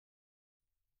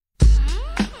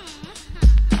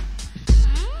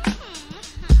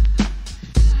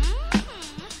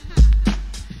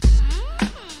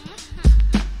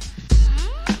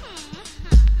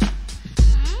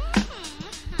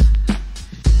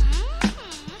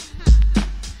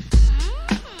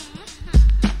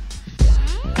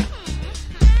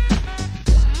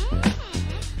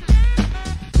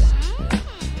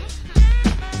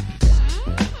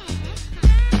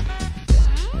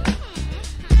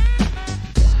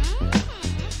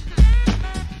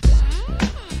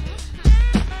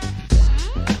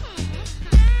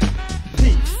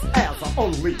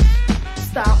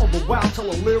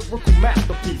lyrical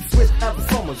masterpiece, swift as a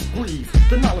summer's breeze.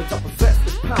 The knowledge I possess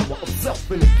is power of self,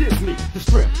 and it gives me the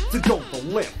strength to go the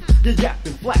length. You're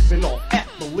yapping, flapping off at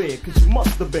the lid, cause you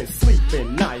must have been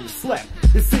sleeping, now you slept.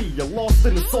 You see, you're lost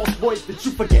in the sauce, boy, that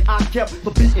you forget I kept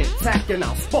the beat intact, and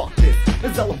I'll spark this.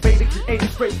 It's elevated, created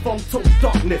straight from total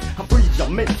darkness. I breathe your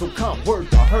mental calm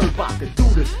words I heard, but I could do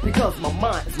this because my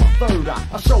mind is my third eye.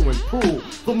 I show and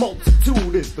prove the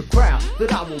multitude is the crowd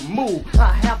that I will move.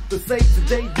 I have to say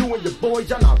today, you and your boys,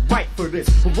 y'all not right for this.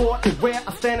 Raw and where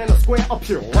I stand in a square of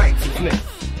pure righteousness.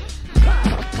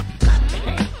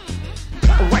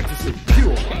 Righteousness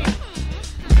pure.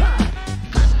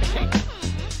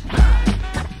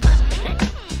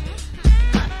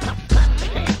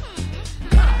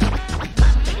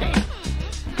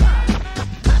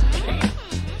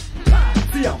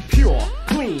 See, I'm pure,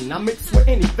 clean, I mix with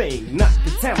anything, not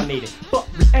contaminated, but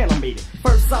reanimated.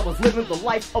 First I was living the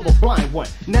life of a blind one,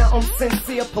 now I'm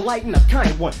sincere, polite, and a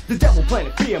kind one. The devil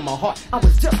planted fear in my heart, I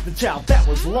was just a child, that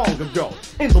was long ago.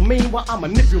 In the meanwhile I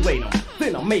manipulate them,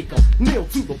 then I make them kneel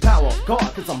to the power of God,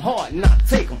 cause I'm hard and I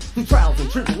take them through trials and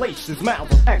tribulations,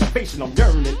 miles of aggravation. I'm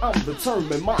yearning, I'm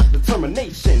determined, my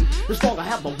determination is strong. I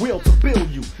have the will to build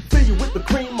you, fill you with the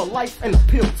cream of life, and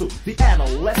appeal to the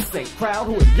adolescent crowd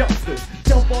who are youngsters.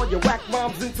 Dump all your whack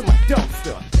rhymes into my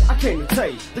dumpster. I came to tell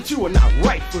you that you are not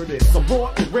right for this. So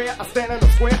raw and rare, I stand in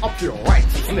a square of pure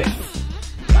righteousness.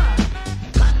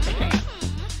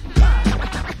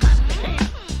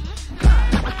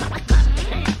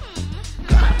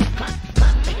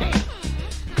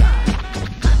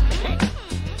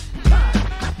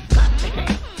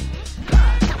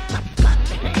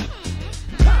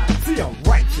 See, I'm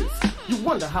righteous. You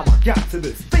wonder how I got to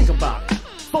this. Think about it.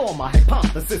 Form my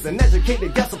hypothesis, an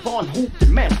educated guess upon who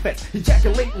can manifest.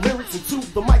 Ejaculate lyrics into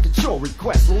the mic at your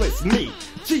request. Well, it's me,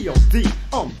 G.O.D.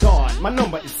 I'm God, my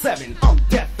number is 7. I'm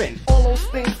deaf and all those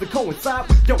things that coincide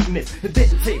with dopeness. It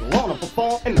didn't take long to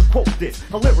perform and to quote this.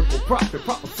 A lyrical prophet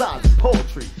prophesizing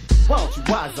poetry. Why don't you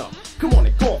wise up? Come on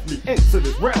and cough me into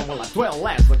this realm while I dwell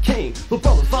as a king. The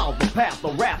brothers follow the path, the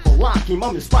wrath of Lakim.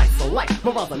 I'm your spice of life,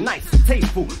 my rhymes are nice and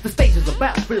tasteful. The stage is a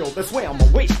battlefield, that's where I'ma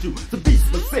waste you. To be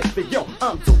specific, yo,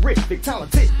 I'm terrific,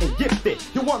 talented and gifted.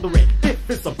 You're wondering if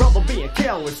it's a brother being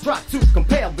careless. Try to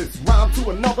compare this rhyme to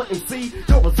another MC,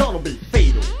 your result will be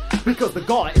fatal. Because the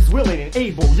God is willing and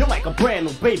able. You're like a brand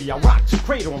new baby, I rock your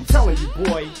cradle. I'm telling you,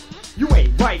 boy, you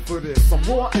ain't right for this. I'm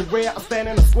raw and rare, I stand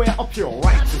in a square of pure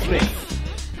righteousness.